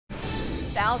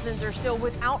Thousands are still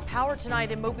without power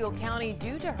tonight in Mobile County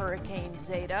due to Hurricane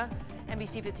Zeta.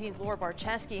 NBC 15's Laura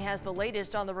Barczewski has the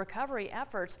latest on the recovery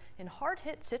efforts in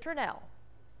hard-hit Citronelle.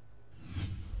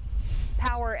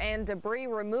 Power and debris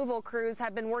removal crews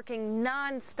have been working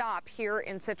non-stop here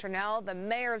in Citronelle. The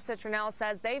mayor of Citronelle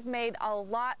says they've made a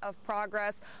lot of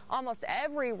progress. Almost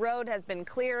every road has been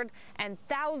cleared and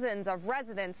thousands of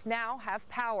residents now have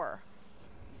power.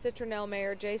 Citronelle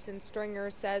Mayor Jason Stringer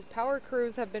says power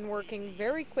crews have been working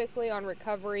very quickly on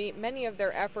recovery. Many of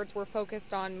their efforts were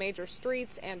focused on major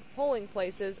streets and polling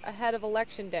places ahead of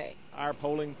Election Day. Our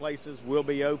polling places will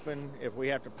be open if we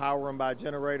have to power them by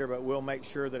generator, but we'll make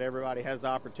sure that everybody has the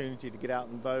opportunity to get out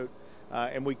and vote.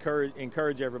 And we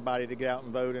encourage everybody to get out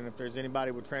and vote. And if there's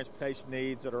anybody with transportation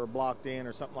needs that are blocked in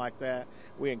or something like that,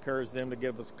 we encourage them to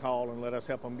give us a call and let us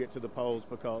help them get to the polls,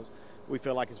 because we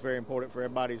feel like it's very important for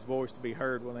everybody's voice to be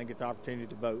heard when they get the opportunity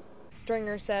to vote.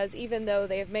 Stringer says even though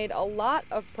they have made a lot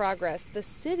of progress, the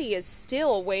city is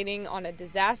still waiting on a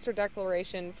disaster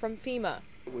declaration from FEMA.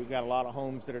 We've got a lot of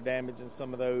homes that are damaged, and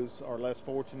some of those are less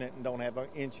fortunate and don't have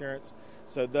insurance.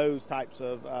 So those types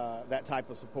of that type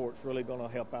of support is really going to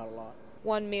help out a lot.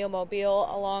 One Meal Mobile,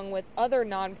 along with other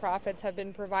nonprofits, have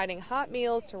been providing hot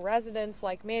meals to residents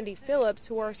like Mandy Phillips,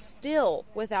 who are still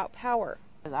without power.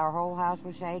 Our whole house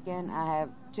was shaken. I have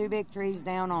 2 big trees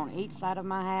down on each side of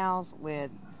my house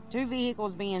with 2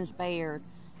 vehicles being spared,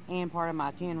 and part of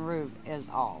my tin roof is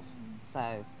off.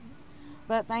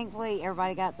 But thankfully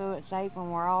everybody got through it safe,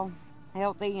 and we're all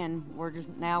healthy, and we're just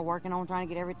now working on trying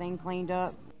to get everything cleaned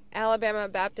up. Alabama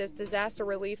Baptist disaster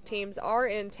relief teams are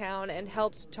in town and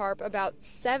helped tarp about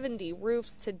 70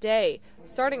 roofs today.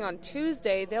 Starting on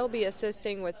Tuesday, they'll be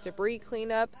assisting with debris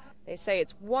cleanup. They say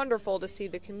it's wonderful to see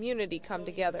the community come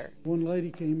together. One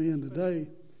lady came in today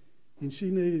and she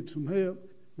needed some help,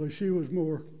 but she was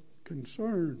more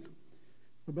concerned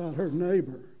about her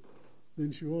neighbor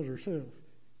than she was herself.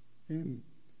 And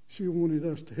she wanted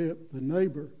us to help the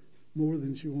neighbor more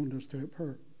than she wanted us to help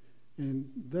her. And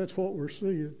that's what we're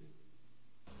seeing.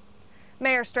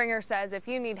 Mayor Stringer says if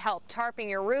you need help tarping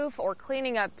your roof or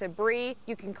cleaning up debris,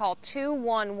 you can call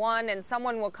 211 and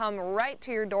someone will come right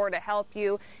to your door to help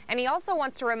you. And he also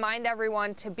wants to remind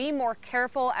everyone to be more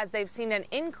careful, as they've seen an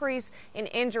increase in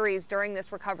injuries during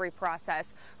this recovery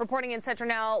process. Reporting in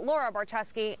Citronelle, Laura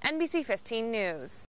Barczewski, NBC 15 News.